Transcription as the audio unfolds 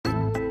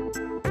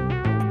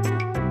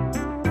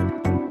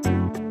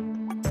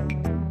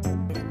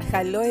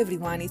Hello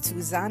everyone, it's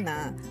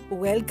Susanna.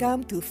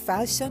 Welcome to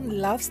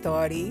Fashion Love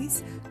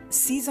Stories,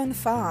 Season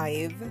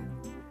 5.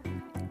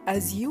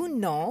 As you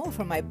know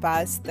from my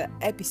past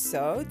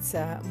episodes,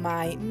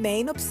 my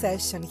main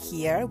obsession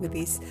here with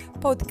this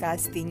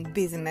podcasting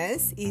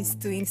business is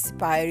to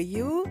inspire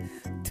you,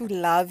 to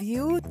love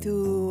you,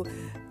 to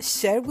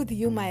share with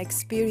you my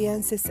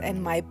experiences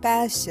and my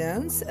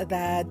passions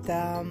that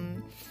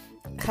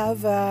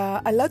have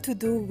a lot to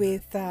do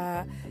with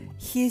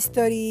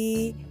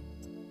history,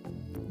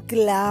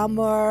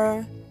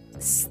 glamour,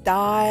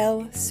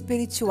 style,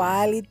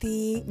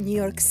 spirituality, New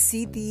York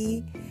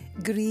City,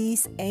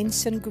 Greece,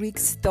 ancient Greek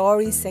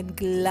stories and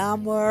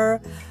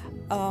glamour,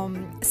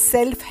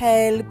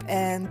 self-help,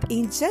 and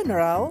in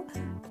general,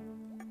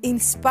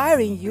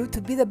 inspiring you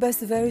to be the best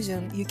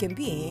version you can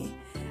be.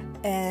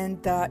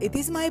 And it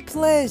is my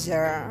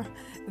pleasure.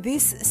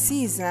 This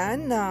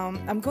season,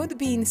 I'm going to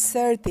be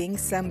inserting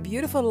some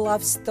beautiful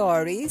love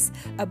stories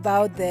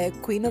about the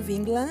Queen of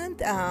England.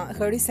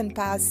 Her recent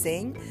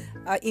passing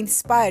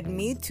inspired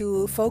me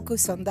to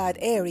focus on that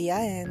area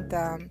and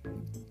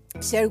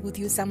share with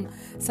you some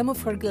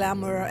of her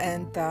glamour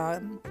and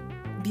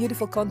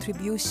beautiful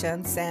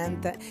contributions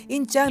and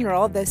in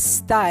general the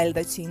style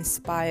that she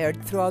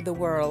inspired throughout the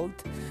world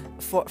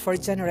for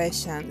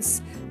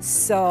generations.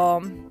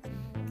 So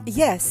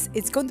yes,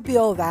 it's going to be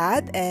all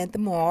that and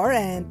more,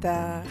 and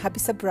happy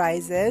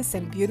surprises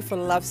and beautiful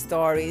love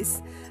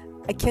stories.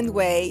 I can't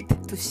wait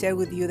to share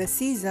with you the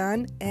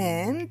season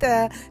and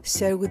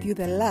share with you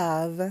the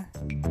love.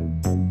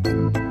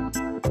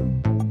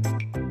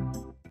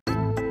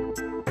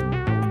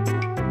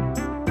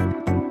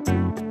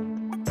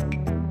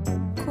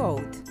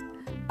 Quote,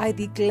 I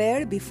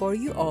declare before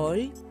you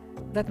all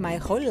that my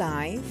whole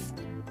life,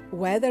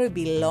 whether it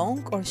be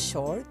long or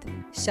short,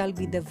 shall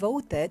be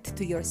devoted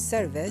to your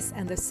service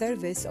and the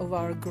service of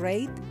our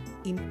great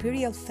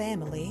imperial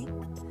family,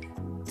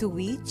 to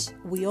which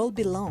we all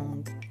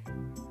belong.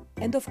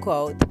 End of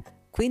quote.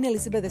 Queen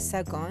Elizabeth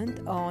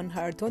II on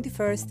her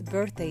 21st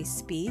birthday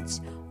speech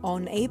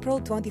on April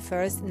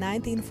 21st,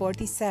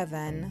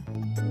 1947.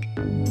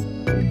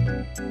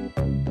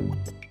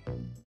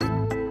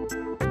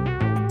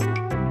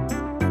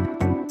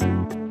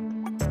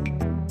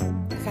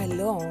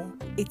 Hello,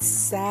 it's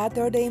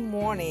Saturday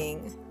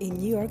morning in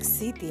New York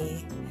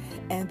City,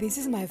 and this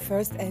is my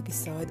first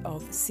episode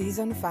of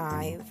Season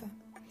 5.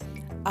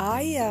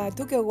 I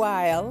took a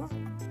while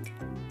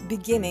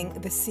beginning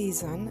the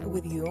season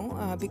with you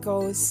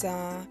because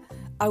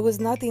I was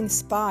not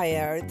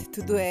inspired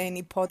to do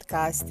any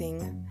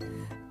podcasting,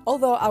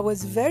 although I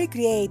was very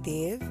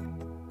creative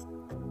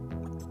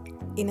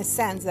in a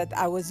sense that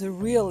I was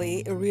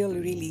really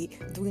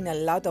doing a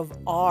lot of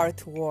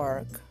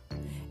artwork.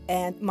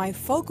 And my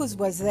focus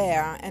was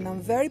there, and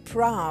I'm very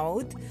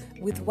proud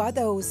with what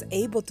I was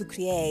able to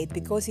create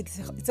because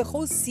it's a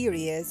whole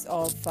series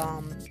of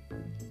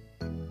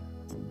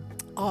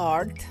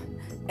art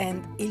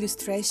and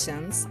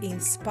illustrations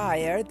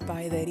inspired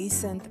by the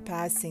recent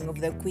passing of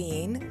the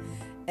Queen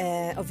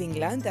of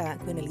England,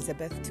 Queen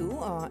Elizabeth II,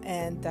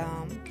 and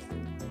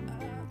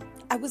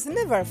I was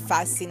never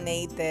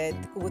fascinated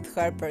with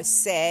her per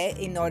se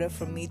in order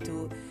for me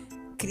to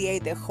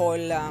create a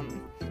whole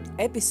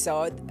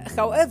episode.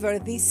 However,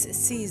 this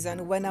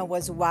season when I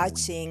was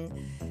watching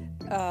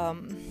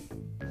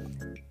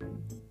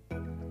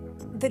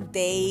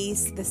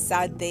the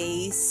sad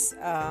days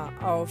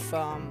of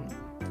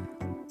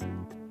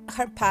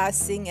her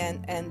passing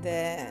and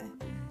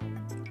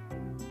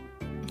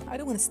I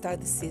don't want to start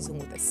the season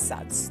with a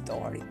sad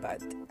story,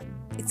 but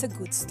it's a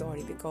good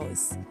story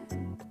because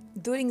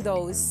during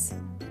those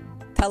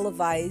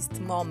televised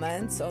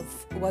moments of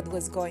what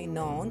was going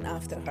on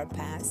after her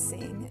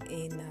passing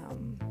in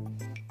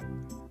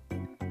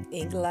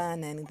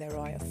England and the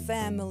royal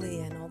family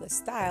and all the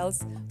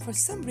styles, for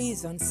some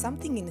reason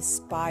something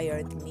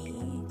inspired me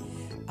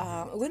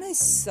when I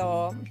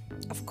saw,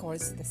 of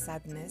course, the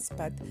sadness,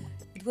 but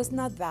it was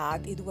not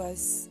that, it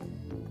was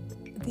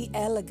the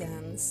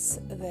elegance,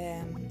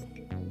 the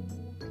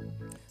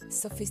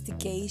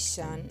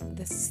sophistication,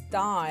 the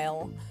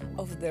style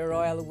of the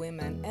royal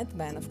women and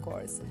men, of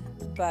course,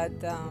 but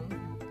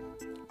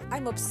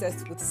I'm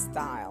obsessed with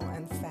style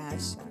and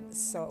fashion.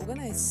 So when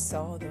I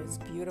saw those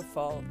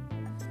beautiful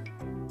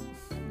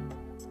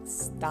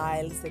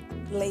styles that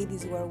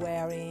ladies were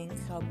wearing,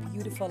 how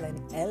beautiful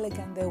and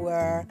elegant they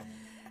were,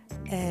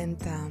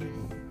 and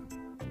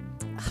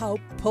how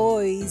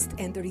poised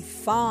and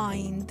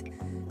refined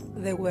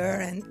they were,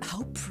 and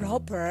how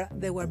proper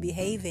they were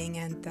behaving,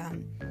 and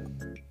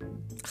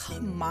how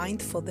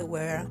mindful they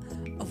were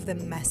of the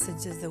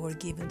messages they were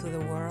giving to the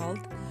world,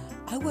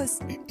 I was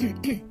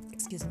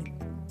excuse me,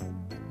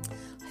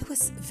 I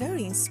was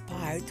very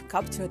inspired to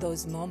capture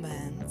those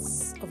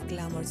moments of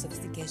glamour,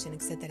 sophistication,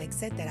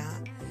 etc.,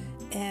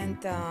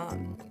 and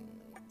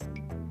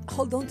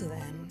hold on to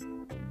them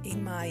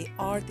in my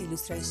art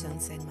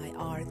illustrations and my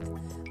art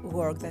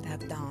work that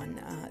I've done.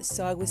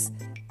 So I was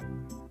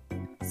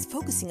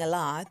focusing a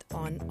lot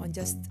on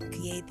just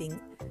creating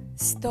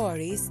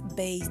stories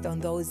based on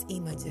those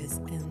images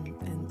and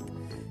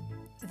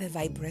the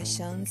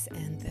vibrations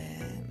and the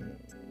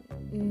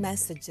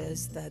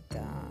messages that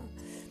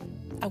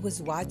I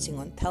was watching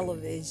on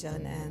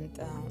television, and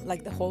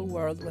like the whole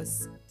world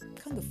was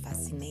kind of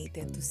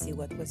fascinated to see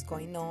what was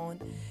going on,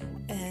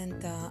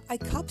 and I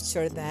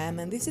captured them,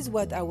 and this is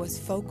what I was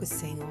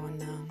focusing on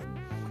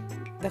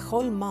the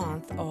whole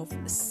month of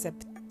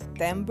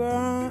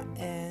September,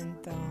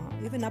 and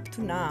even up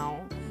to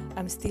now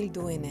I'm still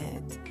doing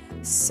it.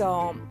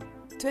 So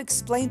to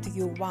explain to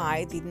you why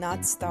I did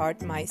not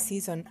start my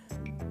season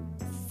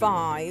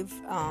 5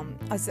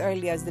 as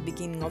early as the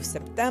beginning of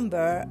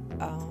September,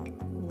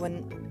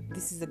 when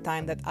this is the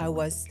time that I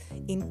was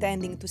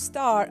intending to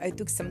start, I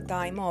took some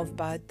time off,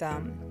 but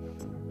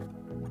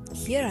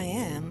here I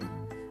am,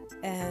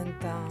 and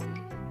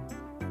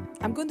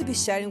I'm going to be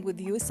sharing with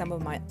you some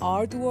of my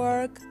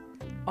artwork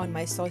on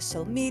my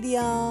social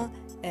media,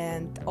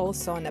 and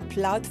also on a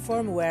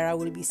platform where I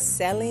will be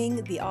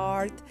selling the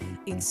art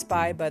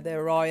inspired by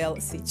the royal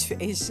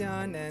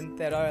situation and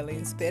the royal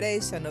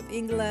inspiration of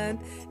England,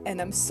 and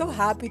I'm so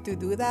happy to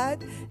do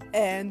that.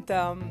 And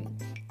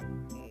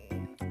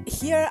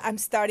here I'm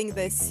starting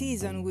the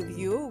season with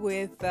you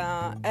with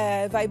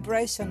a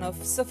vibration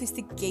of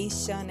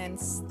sophistication and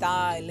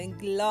style and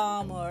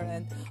glamour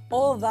and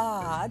all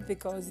that,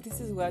 because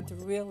this is what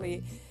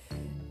really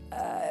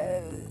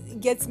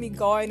gets me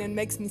going and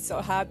makes me so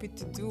happy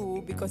to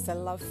do, because I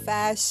love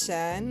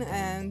fashion,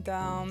 and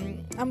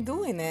I'm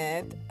doing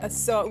it.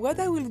 So what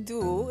I will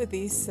do with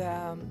this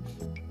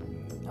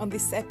on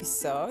this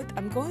episode,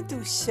 I'm going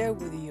to share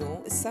with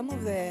you some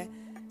of the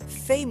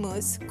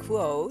famous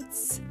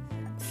quotes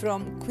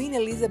from Queen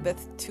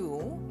Elizabeth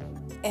II,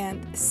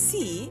 and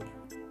see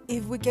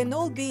if we can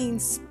all be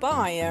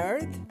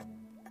inspired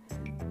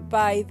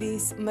by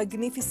this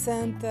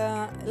magnificent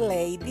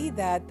lady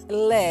that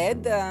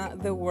led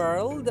the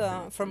world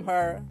from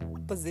her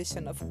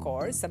position, of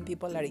course. Some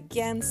people are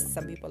against,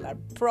 some people are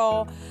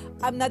pro.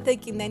 I'm not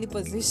taking any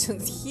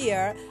positions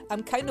here.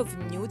 I'm kind of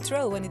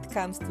neutral when it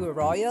comes to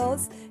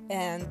royals,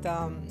 and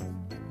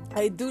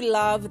I do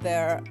love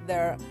their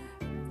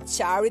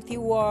charity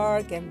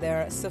work and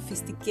their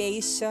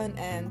sophistication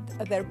and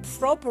their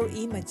proper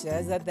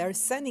images that they're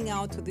sending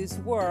out to this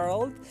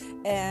world,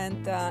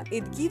 and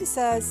it gives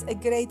us a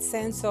great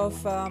sense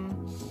of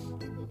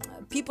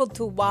people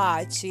to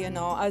watch,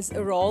 as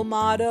role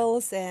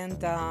models,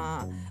 and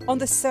on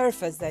the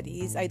surface, that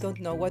is. I don't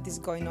know what is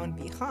going on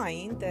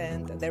behind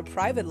and their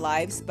private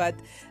lives, but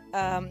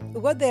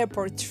what they're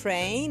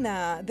portraying,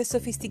 the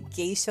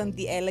sophistication,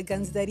 the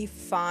elegance, the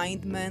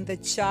refinement, the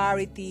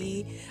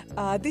charity,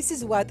 this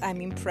is what I'm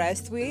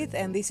impressed with,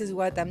 and this is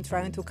what I'm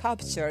trying to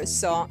capture.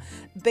 So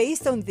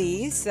based on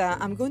this,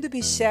 I'm going to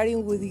be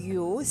sharing with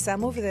you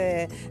some of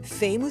the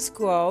famous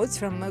quotes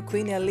from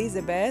Queen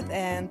Elizabeth,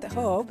 and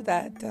hope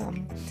that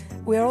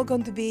we're all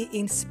going to be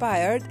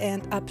inspired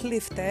and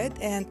uplifted,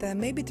 and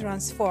maybe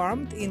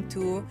transformed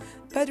into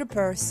better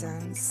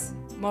persons,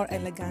 more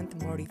elegant,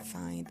 more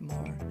refined,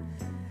 more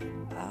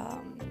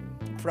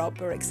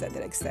proper,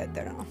 etc.,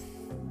 etc.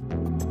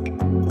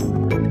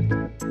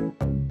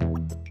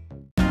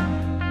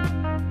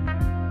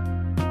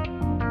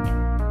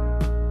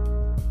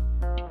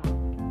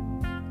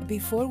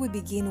 Before we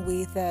begin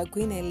with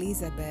Queen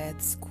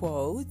Elizabeth's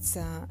quotes,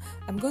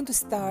 I'm going to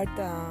start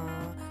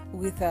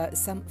with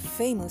some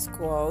famous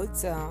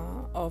quotes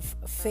of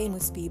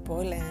famous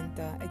people, and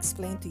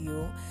explain to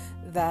you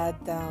that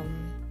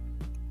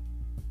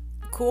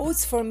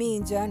quotes for me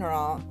in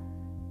general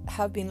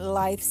have been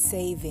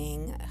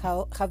life-saving,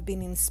 have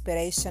been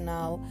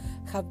inspirational,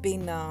 have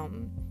been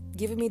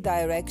giving me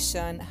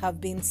direction, have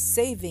been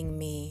saving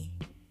me.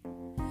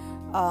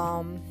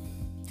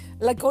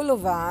 Like all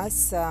of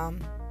us,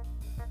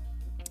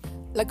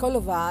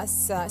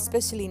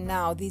 especially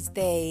now these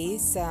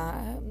days,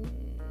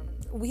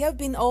 we have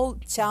been all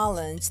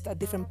challenged at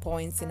different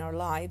points in our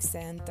lives,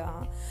 and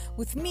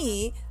with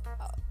me,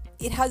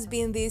 it has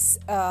been this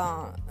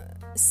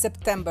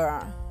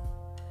September,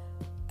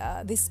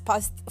 this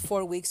past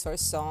 4 weeks or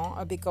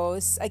so,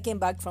 because I came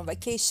back from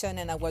vacation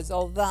and I was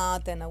all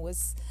that, and I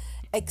was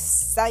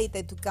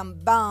excited to come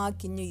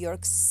back in New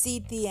York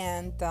City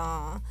and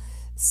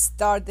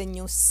start the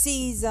new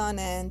season,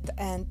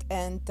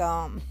 and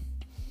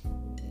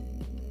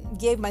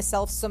gave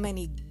myself so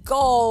many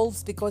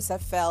goals, because I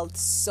felt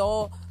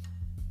so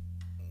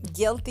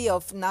guilty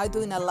of not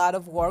doing a lot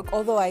of work,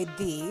 although I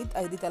did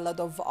a lot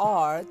of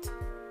art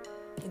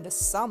in the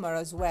summer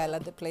as well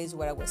at the place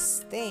where I was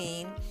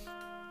staying.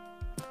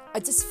 I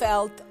just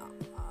felt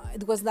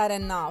it was not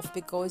enough,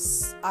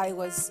 because I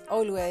was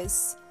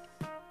always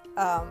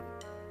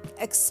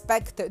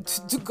expected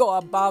to go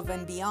above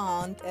and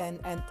beyond, and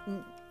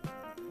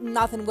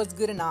nothing was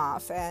good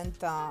enough, and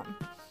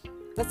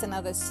that's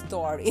another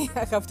story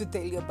I have to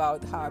tell you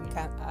about how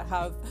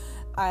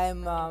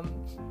I'm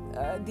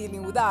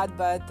dealing with that.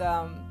 But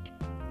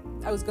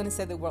I was going to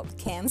say the word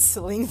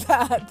canceling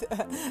that.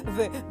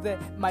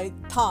 My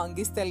tongue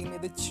is telling me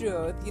the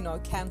truth.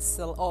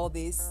 Cancel all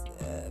these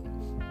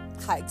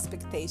high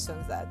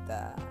expectations that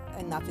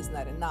enough is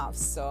not enough.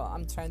 So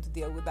I'm trying to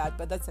deal with that,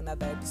 but that's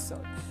another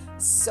episode.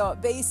 So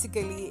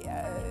basically,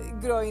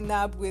 growing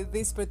up with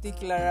these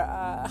particular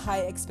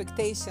high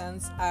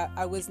expectations,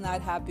 I was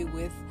not happy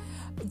with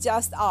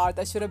just art.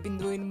 I should have been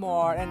doing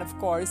more. And of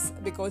course,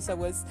 because I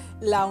was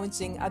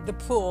lounging at the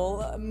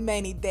pool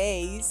many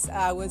days,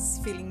 I was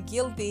feeling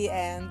guilty.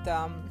 And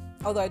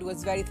although it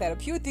was very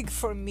therapeutic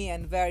for me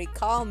and very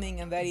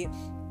calming and very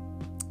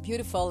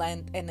beautiful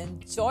and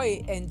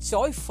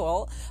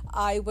joyful,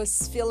 I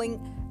was feeling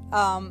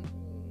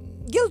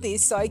guilty.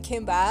 So I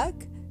came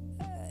back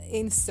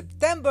in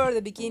September,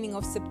 the beginning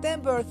of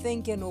September,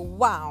 thinking,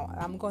 wow,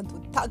 I'm going to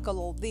tackle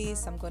all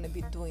this. I'm going to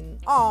be doing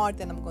art,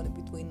 and I'm going to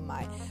be doing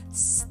my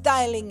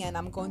styling, and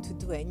I'm going to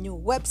do a new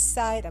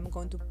website. I'm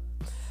going to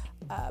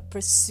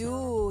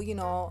pursue,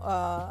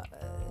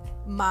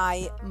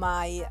 my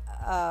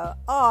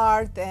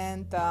art,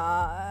 and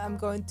I'm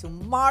going to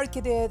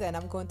market it, and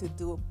I'm going to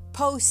do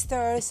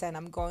posters, and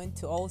I'm going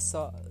to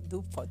also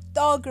do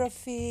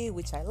photography,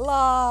 which I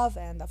love,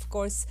 and of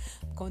course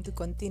I'm going to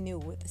continue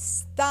with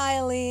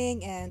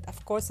styling, and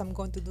of course I'm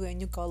going to do a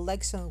new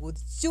collection with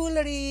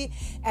jewelry,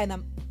 and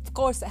of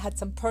course I had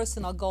some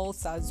personal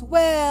goals as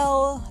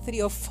well,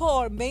 3 or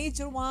 4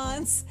 major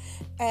ones,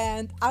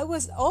 and I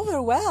was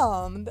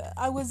overwhelmed.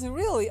 I was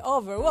really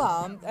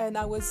overwhelmed, and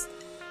I was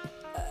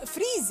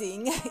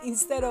freezing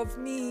instead of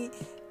me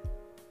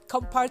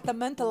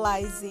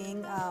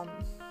compartmentalizing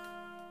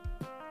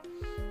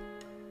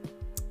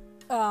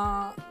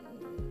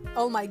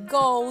all my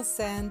goals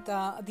and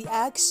the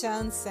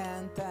actions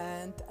and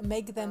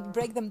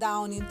break them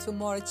down into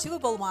more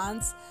achievable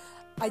ones.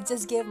 I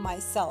just gave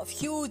myself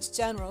huge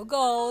general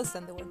goals,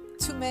 and there were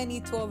too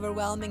many, too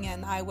overwhelming,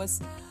 and I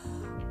was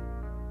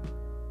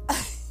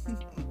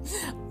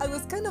I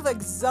was kind of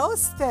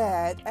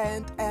exhausted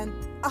and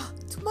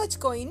too much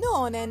going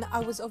on, and I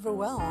was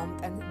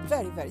overwhelmed and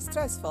very, very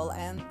stressful,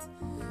 and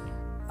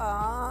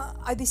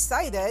I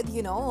decided,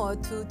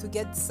 to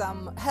get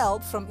some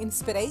help from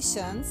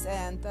inspirations,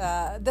 and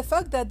the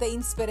fact that the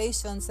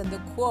inspirations and the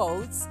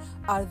quotes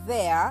are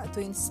there to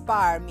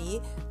inspire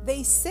me,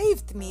 they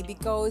saved me,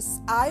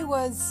 because I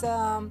was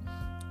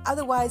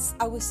otherwise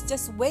I was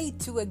just way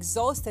too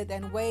exhausted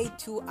and way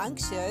too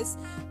anxious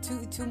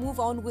to move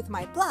on with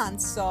my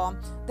plans. So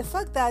the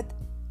fact that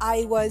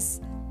I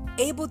was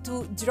able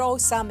to draw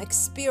some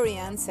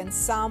experience and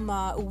some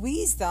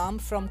wisdom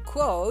from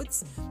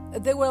quotes,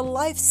 they were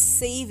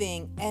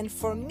life-saving, and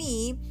for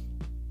me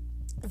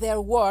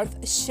they're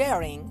worth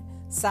sharing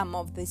some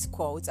of these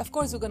quotes. Of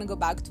course, we're going to go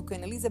back to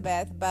Queen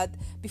Elizabeth, but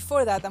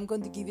before that I'm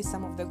going to give you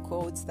some of the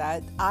quotes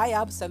that I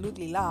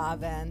absolutely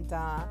love, and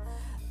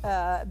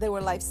they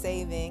were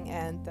life-saving,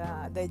 and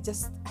they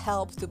just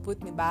helped to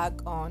put me back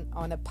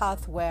on a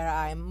path where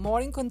I'm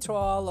more in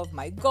control of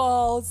my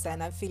goals,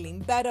 and I'm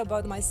feeling better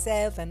about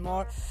myself, and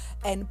more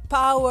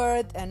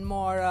empowered, and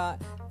more,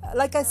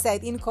 like I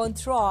said, in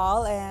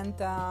control, and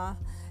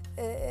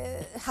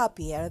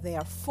happier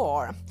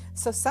therefore.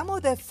 So some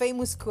of the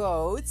famous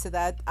quotes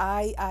that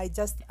I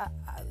just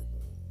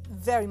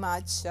very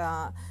much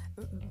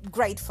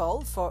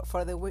grateful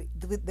for the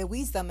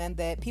wisdom and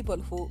the people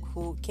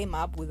who came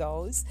up with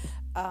those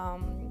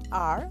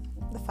are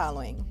the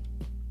following.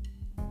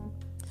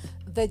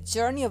 The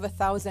journey of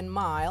 1,000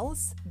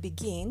 miles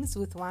begins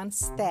with one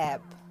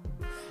step.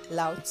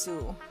 Lao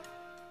Tzu.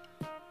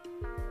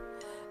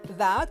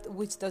 That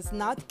which does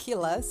not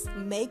kill us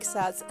makes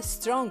us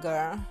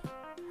stronger.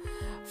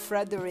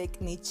 Friedrich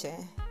Nietzsche.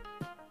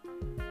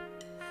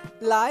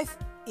 Life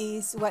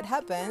is what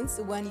happens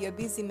when you're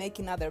busy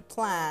making other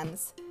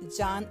plans.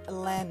 John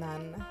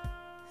Lennon.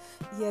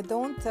 Yeah,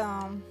 don't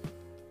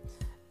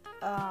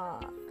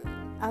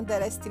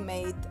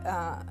underestimate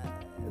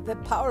the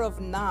power of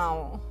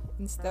now,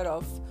 instead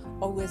of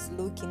always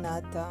looking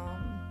at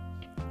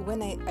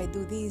when I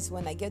do this,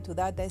 when I get to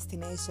that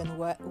destination,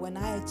 when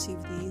I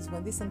achieve this,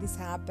 when this and this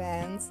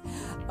happens,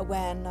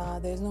 when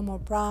there's no more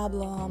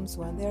problems,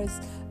 when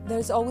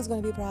there's always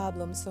going to be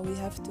problems. So we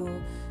have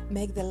to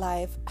make the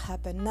life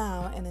happen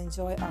now and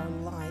enjoy our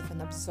life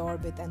and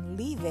absorb it and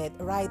live it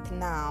right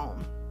now.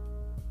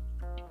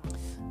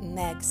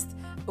 Next,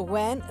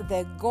 when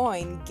the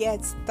going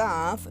gets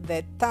tough,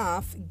 the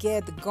tough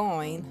get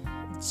going.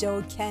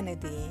 Joe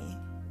Kennedy.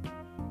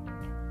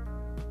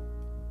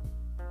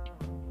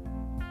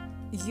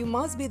 You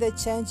must be the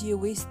change you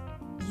wish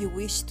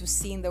to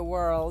see in the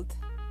world.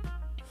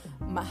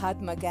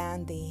 Mahatma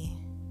Gandhi.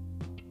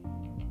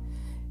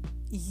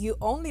 You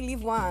only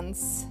live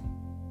once,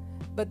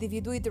 but if you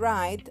do it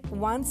right,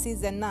 once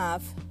is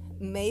enough.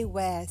 Mae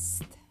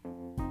West.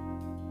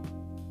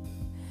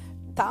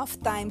 Tough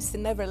times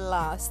never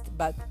last,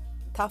 but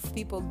tough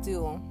people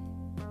do.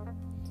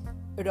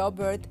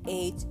 Robert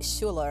H.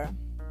 Schuller.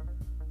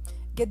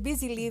 Get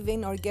busy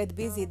living or get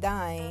busy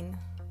dying.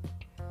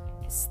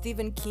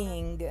 Stephen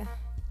King.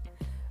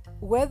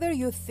 Whether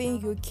you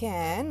think you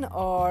can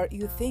or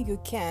you think you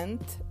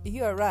can't,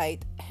 you are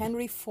right.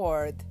 Henry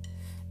Ford.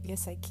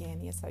 Yes, I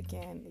can. Yes, I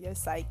can.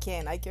 Yes, I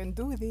can. I can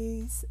do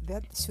this.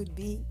 That should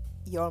be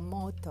your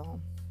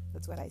motto.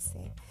 That's what I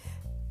say.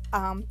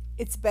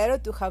 It's better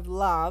to have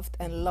loved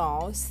and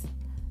lost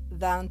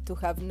than to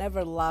have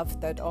never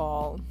loved at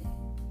all.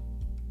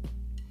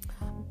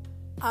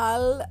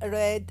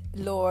 Alfred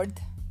Lord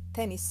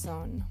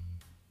Tennyson.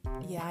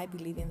 Yeah, I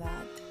believe in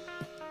that.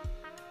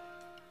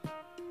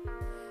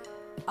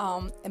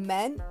 A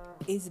man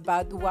is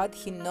about what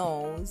he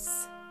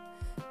knows.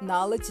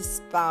 Knowledge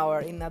is power,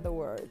 in other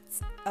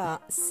words.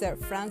 Sir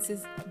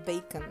Francis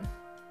Bacon.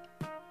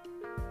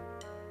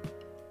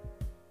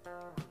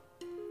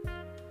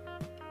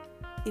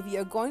 If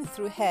you're going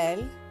through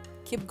hell,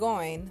 keep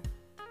going.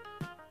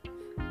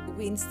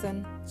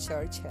 Winston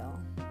Churchill.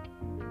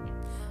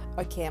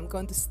 Okay, I'm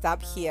going to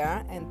stop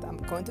here and I'm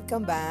going to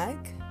come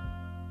back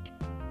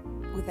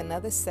with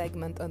another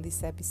segment on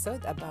this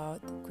episode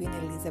about Queen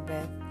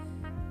Elizabeth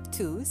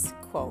II's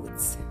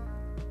quotes.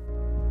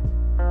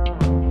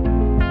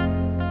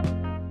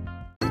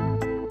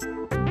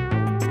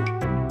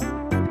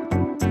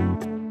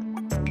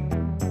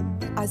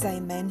 As I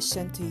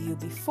mentioned to you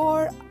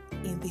before,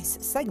 in this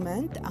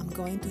segment, I'm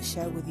going to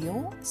share with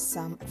you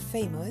some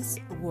famous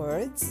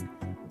words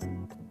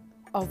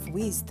of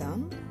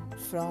wisdom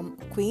from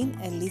Queen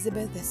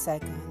Elizabeth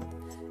II.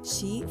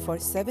 She, for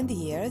 70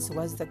 years,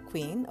 was the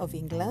Queen of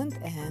England,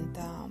 and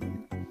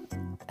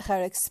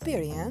her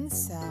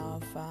experience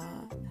of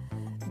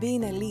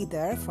being a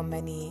leader for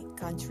many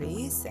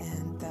countries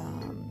and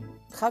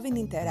having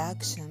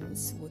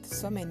interactions with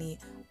so many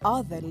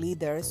other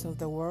leaders of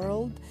the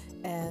world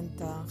and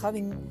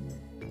having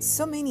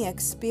so many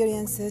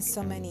experiences,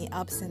 so many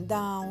ups and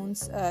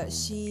downs,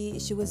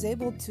 she was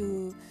able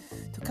to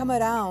come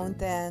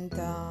around and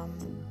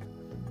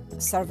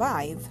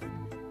survive.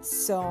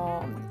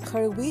 So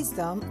her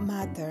wisdom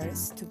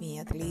matters to me,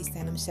 at least,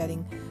 and I'm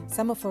sharing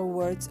some of her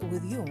words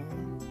with you.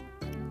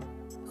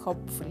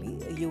 Hopefully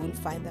you will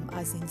find them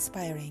as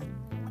inspiring.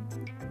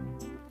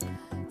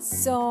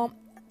 So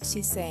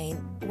she's saying,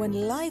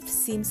 when life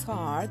seems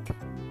hard,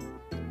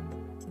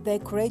 the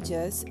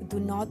courageous do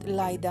not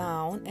lie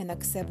down and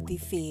accept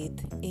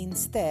defeat.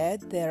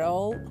 Instead, they're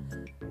all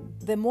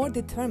the more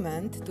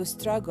determined to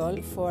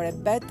struggle for a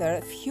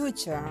better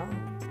future.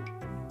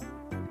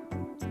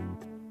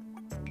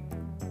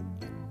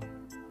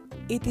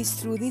 It is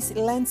through this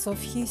lens of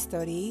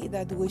history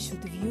that we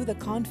should view the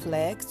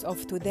conflicts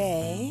of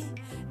today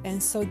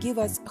and so give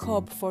us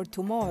hope for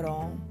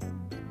tomorrow.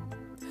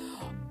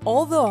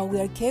 Although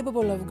we are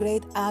capable of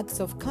great acts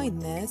of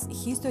kindness,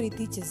 history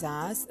teaches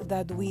us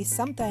that we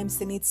sometimes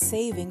need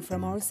saving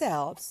from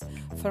ourselves,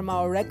 from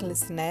our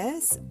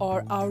recklessness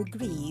or our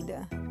greed.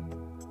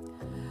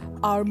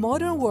 Our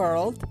modern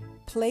world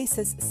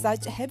places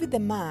such heavy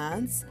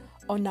demands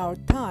on our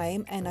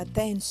time and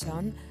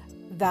attention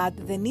that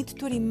the need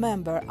to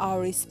remember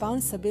our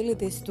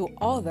responsibilities to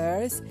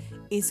others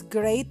is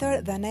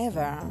greater than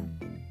ever.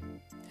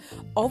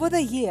 Over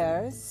the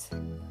years,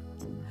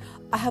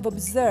 I have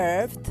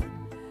observed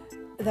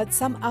that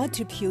some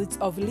attributes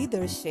of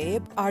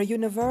leadership are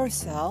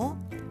universal,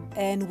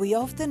 and we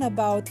often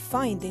about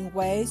finding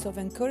ways of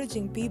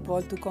encouraging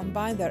people to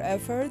combine their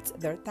efforts,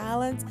 their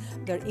talents,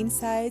 their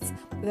insights,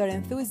 their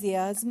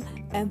enthusiasm,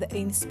 and the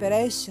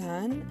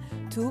inspiration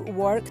to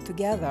work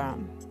together.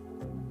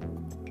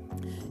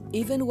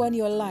 Even when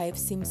your life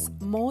seems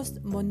most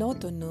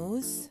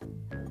monotonous,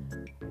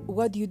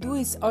 what you do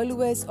is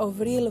always of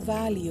real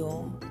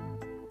value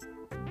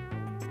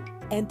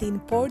and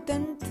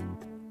important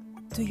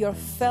to your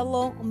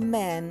fellow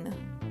men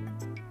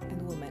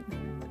and women.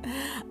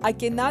 I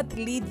cannot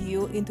lead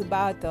you into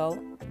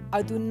battle.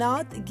 I do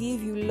not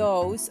give you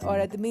laws or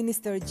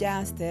administer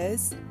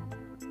justice,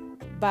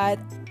 but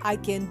I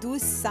can do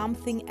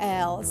something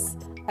else.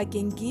 I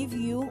can give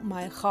you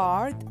my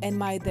heart and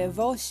my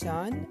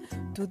devotion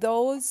to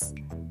those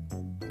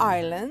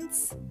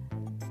islands,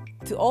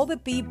 to all the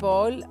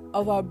people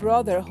of our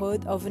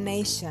brotherhood of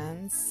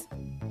nations.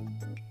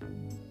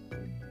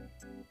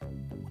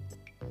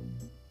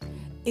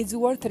 It's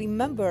worth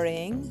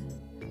remembering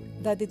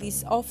that it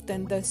is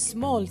often the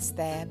small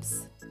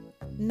steps,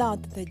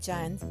 not the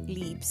giant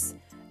leaps,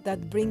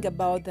 that bring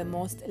about the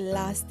most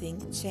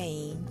lasting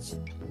change.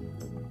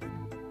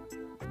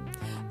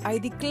 I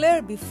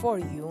declare before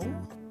you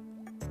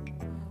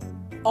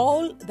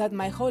all that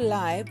my whole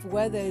life,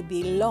 whether it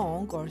be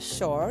long or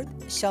short,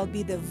 shall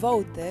be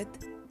devoted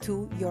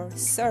to your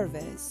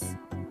service.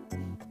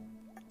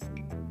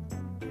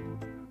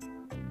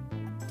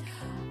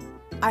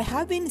 I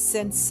have in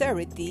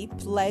sincerity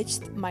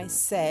pledged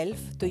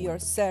myself to your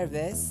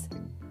service,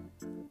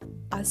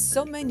 as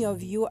so many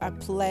of you are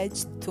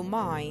pledged to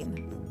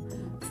mine.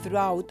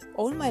 Throughout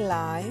all my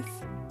life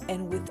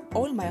and with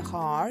all my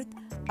heart,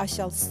 I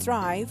shall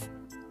strive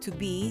to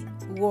be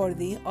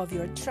worthy of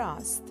your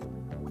trust.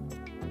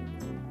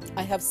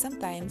 I have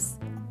sometimes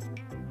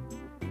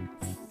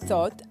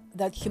thought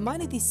that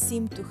humanity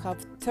seemed to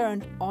have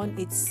turned on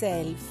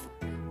itself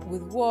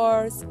with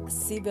wars,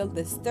 civil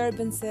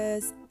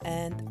disturbances,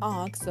 and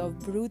acts of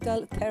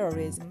brutal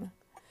terrorism.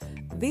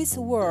 This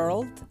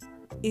world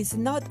is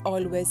not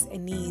always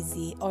an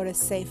easy or a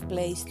safe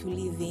place to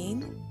live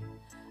in.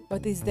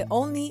 but it's the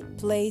only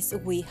place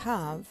we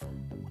have.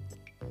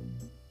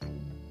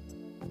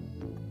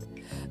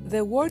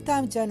 The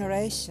wartime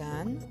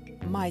generation,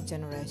 my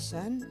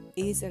generation,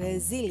 is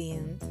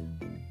resilient.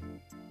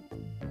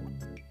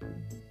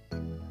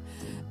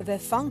 The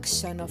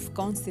function of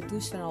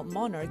constitutional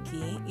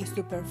monarchy is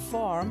to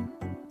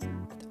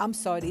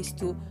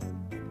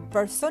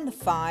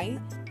personify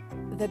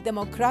the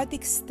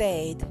democratic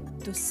state,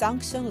 to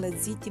sanction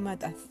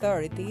legitimate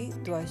authority,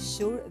 to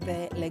assure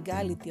the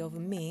legality of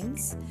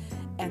means,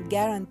 and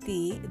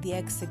guarantee the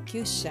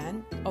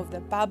execution of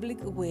the public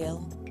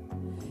will.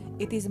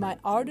 It is my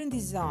ardent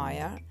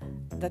desire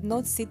that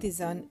no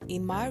citizen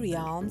in my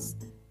realms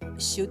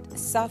should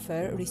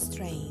suffer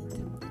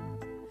restraint.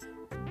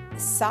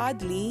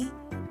 Sadly,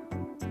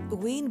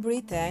 we in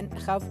Britain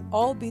have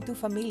all been too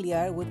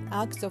familiar with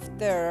acts of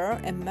terror,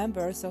 and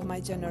members of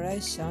my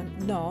generation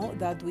know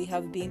that we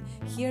have been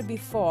here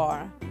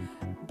before.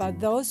 But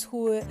those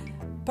who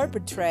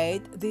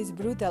perpetrate these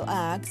brutal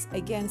acts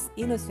against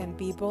innocent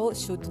people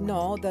should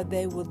know that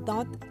they will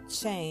not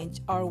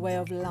change our way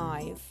of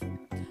life.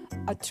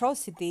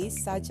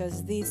 Atrocities such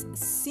as these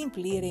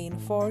simply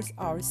reinforce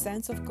our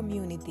sense of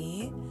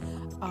community,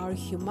 our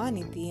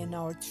humanity, and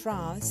our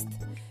trust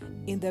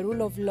in the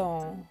rule of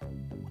law.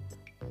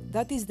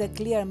 That is the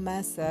clear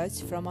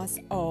message from us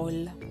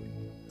all.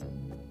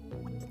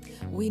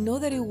 We know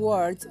the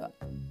reward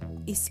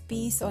is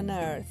peace on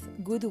earth,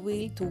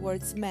 goodwill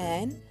towards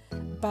men,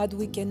 but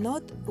we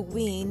cannot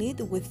win it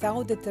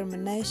without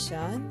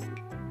determination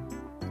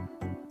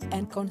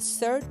and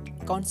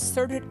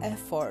concerted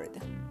effort.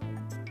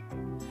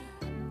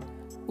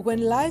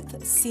 When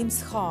life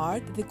seems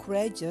hard, the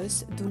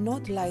courageous do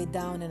not lie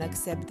down and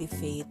accept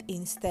defeat.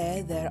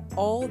 Instead, they are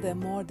all the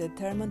more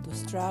determined to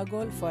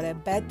struggle for a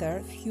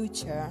better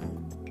future.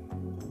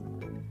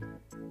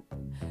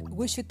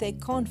 We should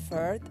take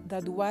comfort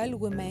that while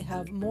we may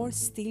have more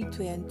still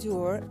to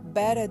endure,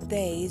 better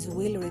days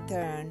will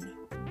return.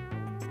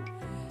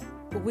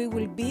 We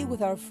will be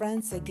with our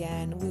friends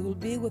again. We will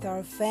be with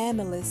our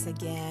families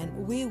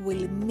again. We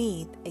will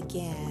meet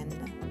again.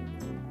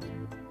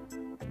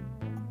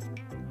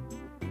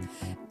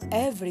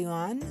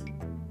 Everyone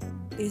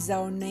is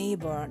our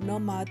neighbor, no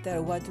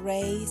matter what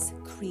race,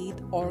 creed,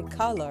 or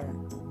color.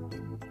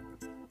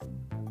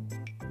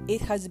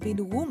 It has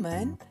been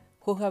women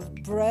who have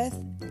breathed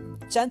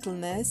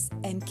gentleness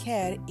and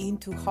care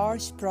into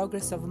harsh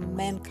progress of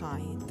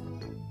mankind.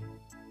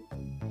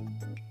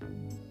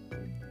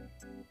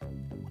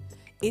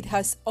 It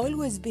has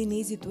always been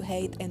easy to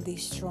hate and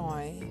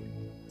destroy.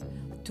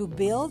 To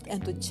build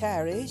and to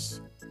cherish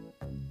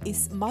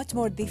is much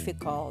more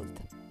difficult.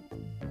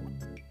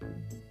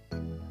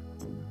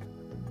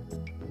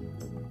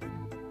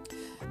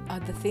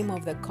 At the theme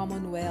of the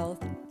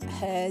Commonwealth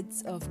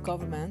Heads of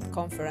Government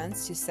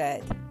Conference, she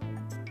said,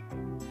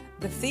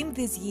 "The theme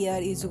this year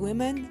is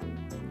women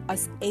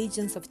as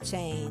agents of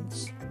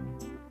change.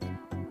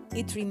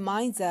 It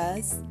reminds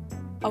us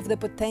of the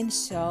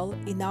potential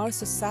in our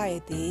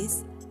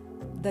societies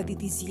that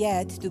it is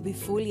yet to be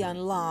fully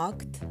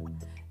unlocked,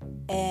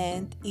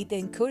 and it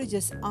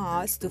encourages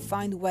us to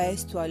find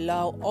ways to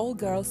allow all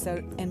girls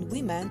and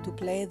women to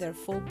play their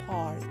full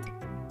part.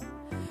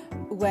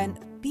 When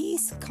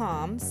peace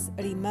comes,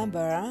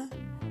 remember,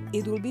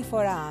 it will be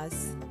for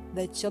us,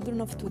 the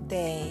children of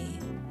today,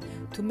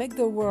 to make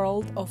the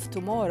world of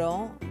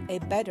tomorrow a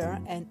better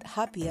and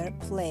happier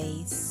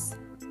place.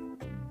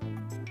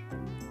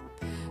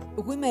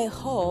 We may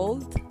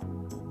hold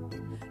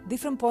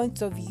different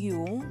points of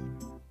view,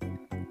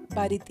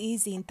 but it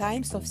is in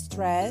times of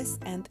stress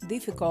and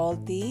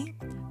difficulty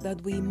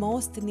that we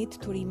most need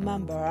to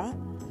remember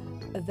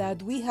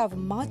that we have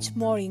much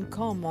more in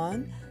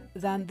common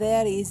than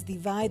there is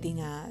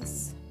dividing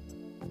us.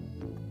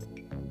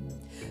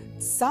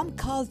 Some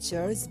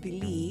cultures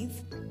believe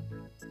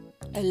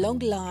a long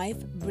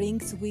life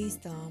brings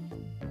wisdom.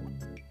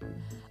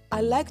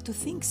 I like to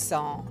think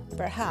so.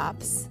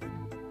 Perhaps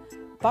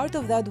part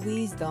of that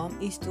wisdom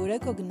is to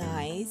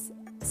recognize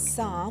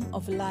some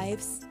of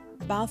life's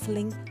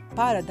baffling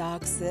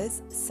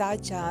paradoxes,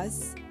 such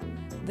as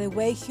the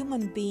way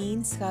human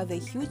beings have a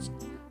huge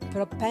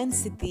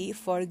propensity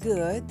for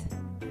good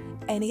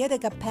and yet a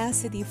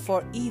capacity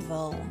for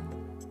evil.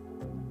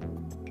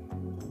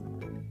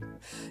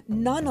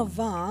 None of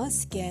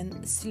us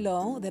can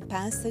slow the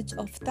passage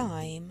of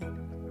time,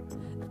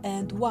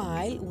 and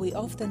while we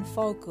often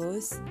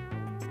focus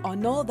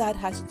on all that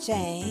has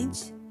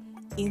changed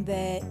in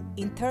the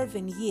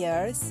intervening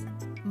years,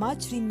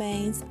 much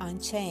remains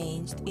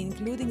unchanged,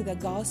 including the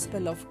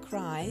gospel of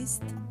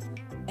Christ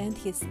and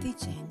his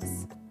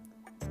teachings.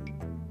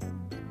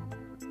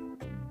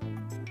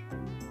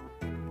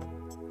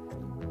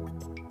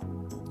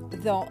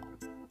 Though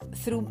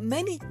through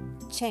many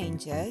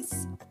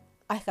changes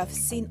I have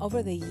seen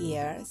over the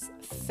years,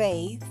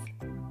 faith,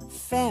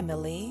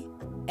 family,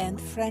 and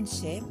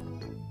friendship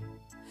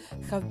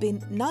have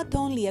been not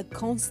only a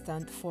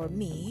constant for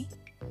me,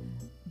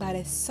 but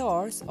a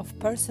source of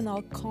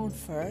personal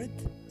comfort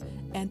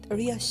and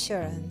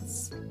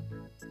reassurance.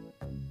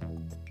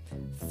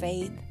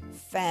 Faith,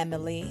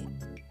 family,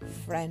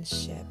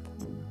 friendship.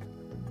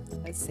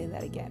 Let's say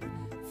that again.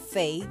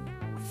 Faith,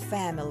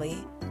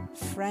 family,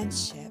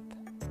 friendship.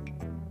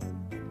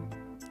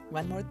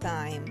 One more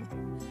time.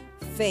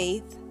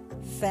 Faith,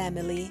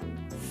 family,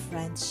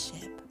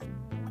 friendship.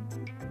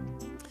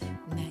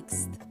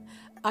 Next,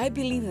 I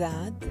believe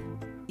that,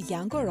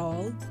 young or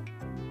old,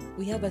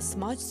 we have as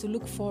much to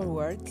look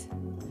forward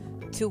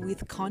to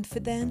with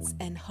confidence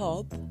and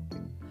hope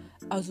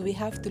as we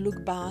have to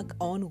look back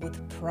on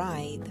with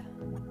pride.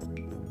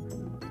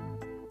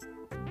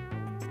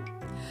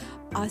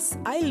 As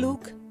I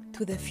look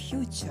to the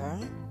future,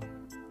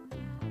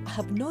 I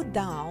have no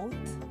doubt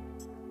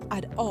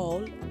at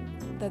all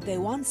that the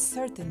one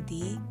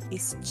certainty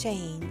is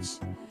change,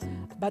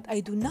 but I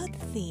do not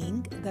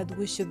think that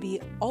we should be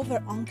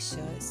over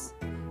anxious.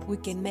 We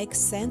can make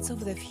sense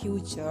of the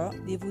future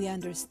if we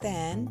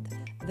understand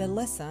the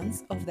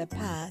lessons of the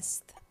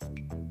past.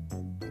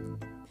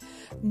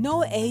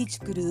 No age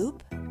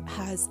group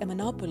has a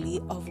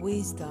monopoly of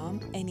wisdom,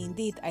 and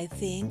indeed I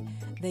think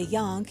the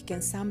young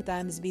can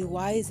sometimes be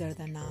wiser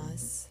than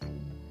us.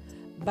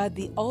 But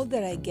the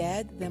older I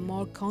get, the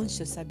more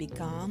conscious I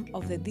become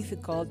of the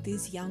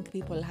difficulties young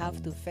people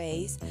have to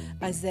face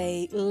as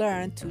they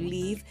learn to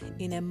live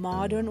in a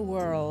modern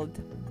world.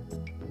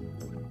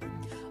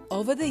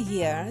 Over the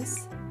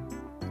years,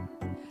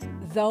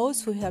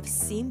 those who have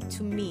seemed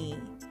to me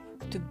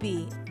to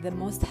be the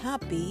most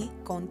happy,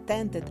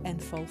 contented,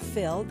 and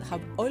fulfilled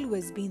have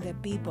always been the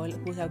people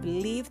who have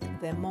lived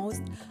the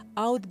most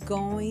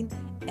outgoing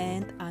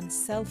and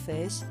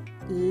unselfish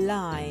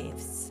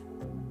lives.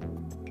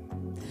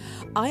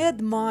 I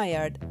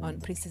admired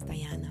Princess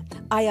Diana.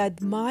 I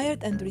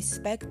admired and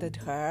respected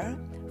her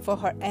for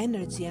her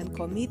energy and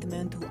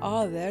commitment to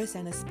others,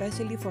 and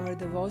especially for her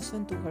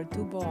devotion to her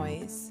two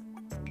boys.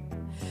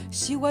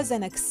 She was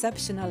an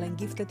exceptional and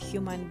gifted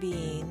human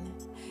being.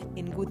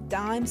 In good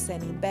times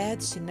and in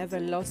bad, she never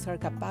lost her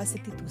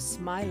capacity to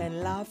smile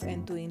and laugh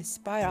and to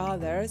inspire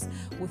others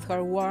with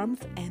her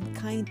warmth and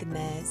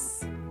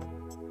kindness.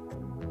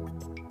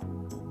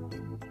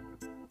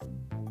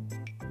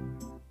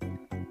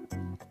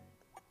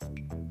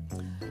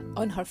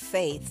 On her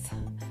faith,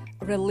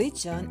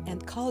 religion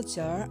and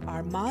culture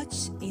are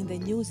much in the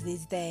news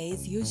these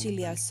days,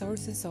 usually as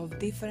sources of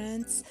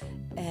difference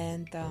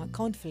and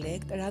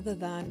conflict rather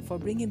than for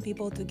bringing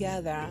people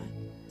together.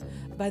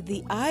 But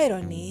the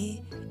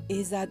irony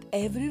is that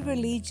every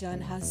religion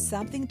has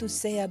something to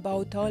say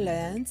about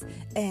tolerance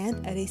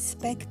and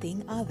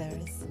respecting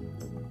others.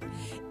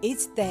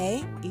 Each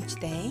day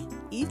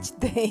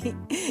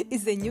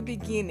is a new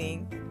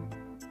beginning.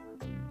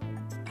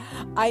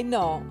 I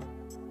know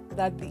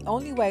that the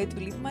only way to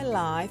live my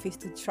life is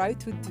to try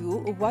to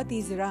do what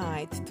is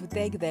right, to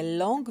take the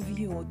long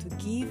view, to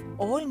give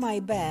all my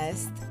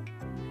best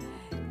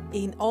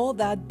in all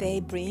that day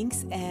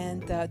brings,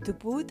 and to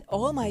put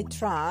all my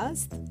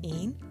trust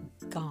in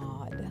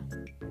God.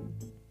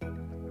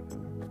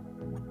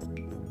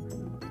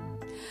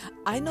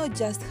 I know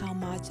just how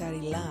much I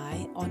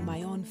rely on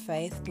my own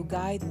faith to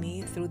guide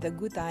me through the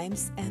good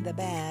times and the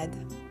bad.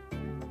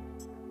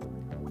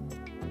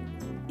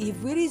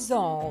 If we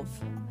resolve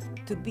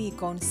to be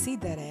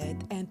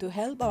considerate and to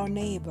help our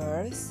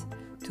neighbors,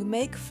 to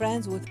make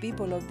friends with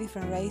people of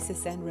different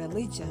races and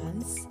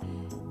religions,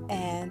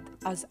 and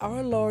as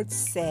our Lord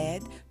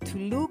said, to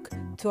look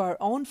to our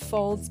own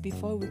faults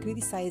before we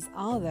criticize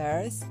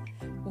others,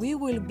 we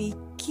will be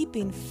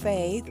keeping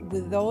faith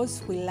with those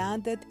who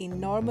landed in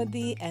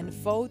Normandy and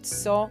fought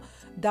so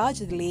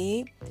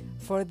doggedly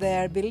for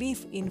their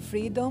belief in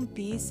freedom,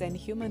 peace, and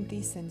human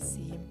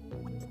decency.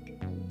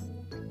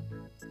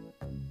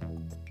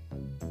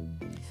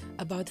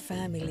 About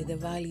family, the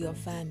value of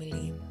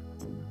family.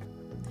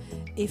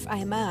 If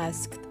I'm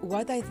asked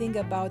what I think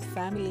about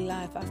family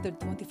life after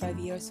 25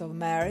 years of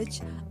marriage,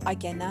 I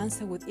can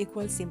answer with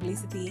equal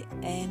simplicity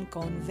and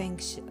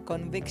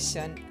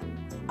conviction.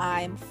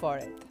 I'm for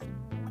it.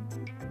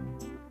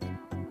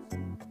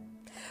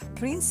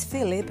 Prince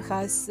Philip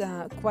has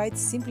quite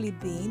simply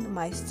been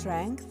my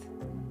strength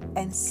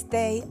and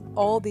stay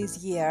all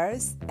these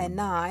years, and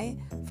I,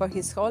 for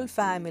his whole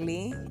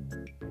family,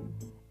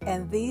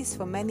 and this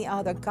for many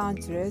other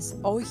countries,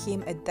 owe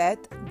him a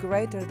debt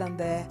greater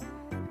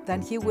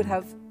than he would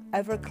have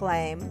ever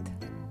claimed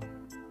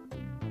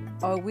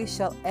or we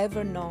shall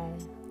ever know.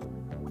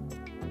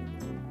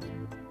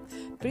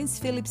 Prince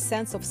Philip's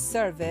sense of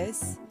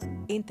service,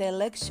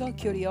 intellectual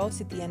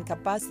curiosity, and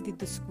capacity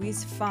to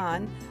squeeze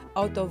fun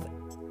out of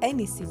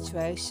any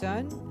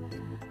situation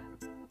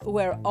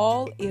were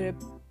all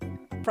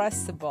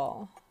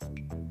irrepressible.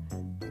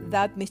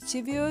 That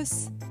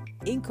mischievous,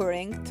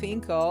 incurring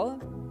twinkle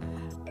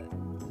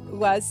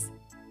was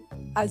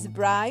as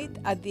bright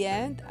at the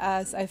end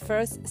as I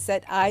first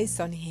set eyes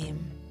on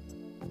him.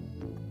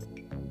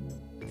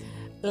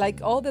 Like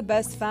all the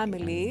best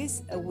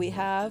families, we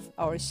have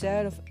our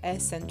share of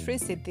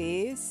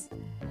eccentricities,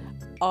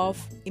 of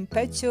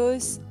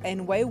impetuous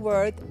and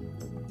wayward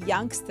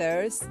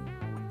youngsters,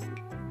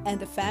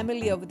 and a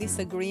family of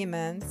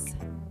disagreements.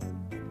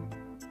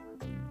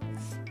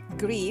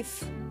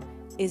 Grief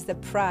is the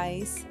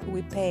price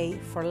we pay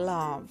for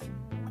love.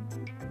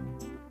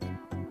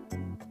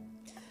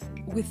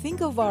 We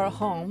think of our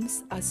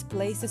homes as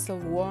places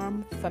of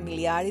warmth,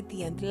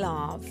 familiarity, and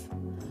love,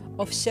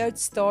 of shared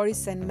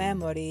stories and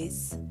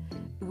memories,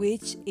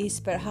 which is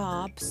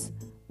perhaps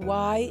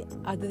why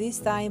at this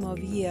time of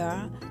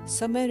year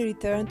so many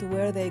return to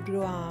where they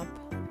grew up.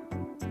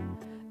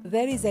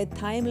 There is a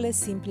timeless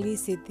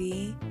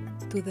simplicity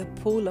to the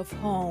pull of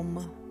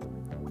home.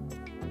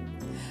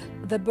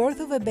 The birth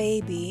of a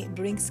baby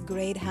brings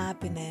great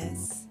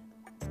happiness,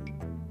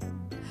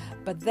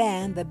 but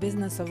then the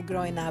business of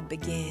growing up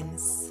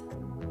begins.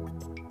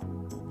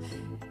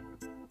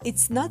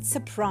 It's not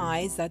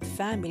surprise that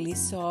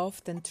families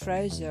often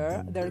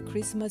treasure their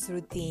Christmas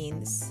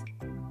routines.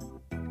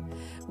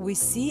 We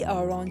see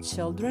our own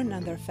children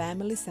and their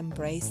families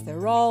embrace the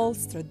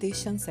roles,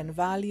 traditions, and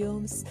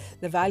values,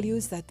 the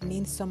values that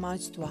mean so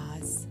much to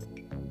us.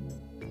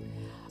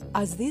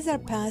 As these are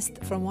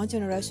passed from one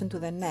generation to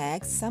the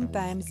next,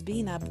 sometimes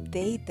being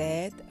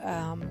updated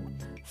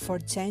for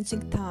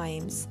changing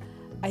times,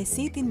 I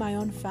see it in my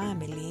own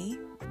family,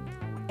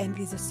 and it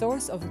is a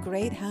source of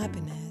great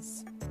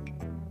happiness.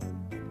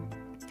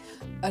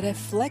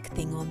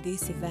 Reflecting on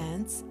these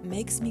events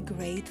makes me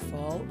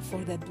grateful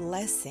for the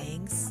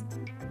blessings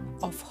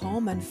of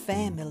home and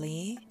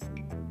family,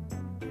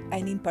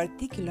 and in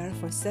particular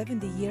for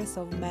 70 years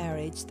of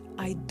marriage.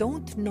 I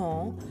don't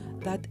know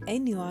that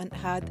anyone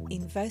had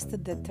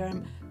invested the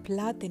term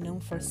platinum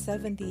for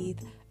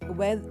 70th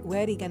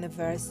wedding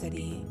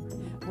anniversary.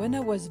 When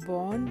I was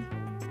born,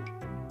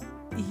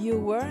 you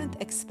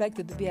weren't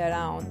expected to be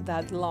around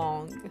that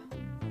long.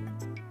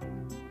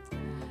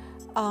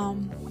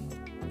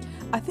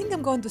 I think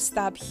I'm going to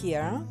stop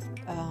here.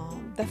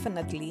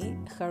 Definitely,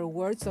 her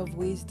words of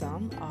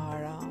wisdom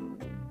are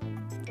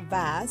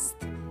vast,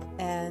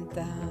 and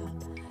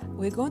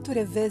we're going to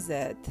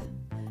revisit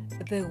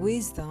the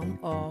wisdom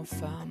of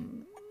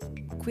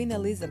Queen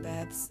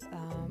Elizabeth's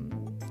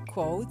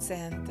quotes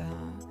and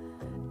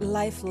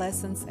life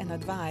lessons and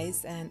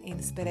advice and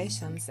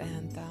inspirations.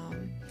 And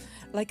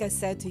like I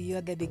said to you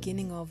at the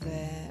beginning of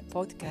the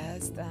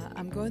podcast,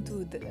 I'm going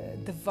to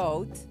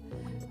devote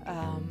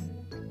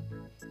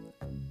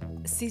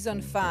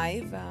season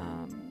 5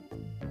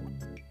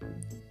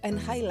 and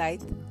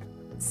highlight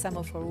some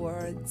of her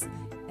words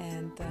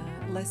and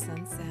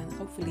lessons, and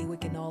hopefully we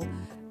can all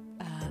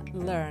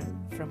learn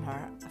from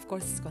her. Of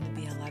course, it's going to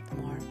be a lot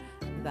more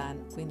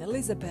than Queen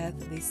Elizabeth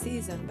this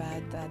season,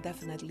 but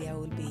definitely I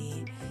will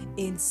be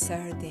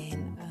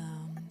inserting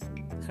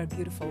her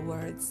beautiful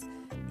words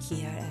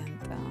here, and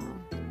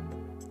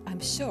I'm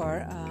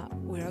sure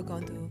we are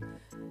going to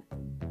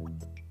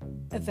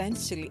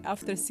eventually,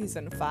 after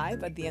season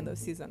 5, at the end of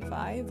season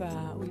 5,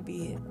 will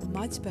be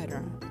much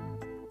better,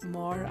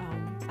 more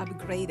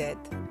upgraded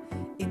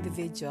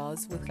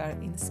individuals with her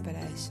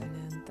inspiration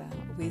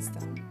and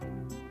wisdom.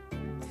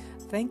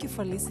 Thank you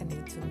for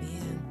listening to me,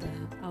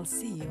 and I'll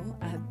see you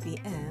at the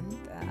end,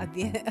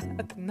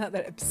 at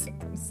another episode.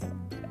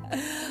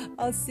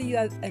 I'll see you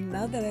at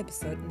another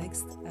episode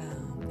next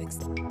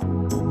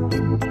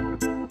time.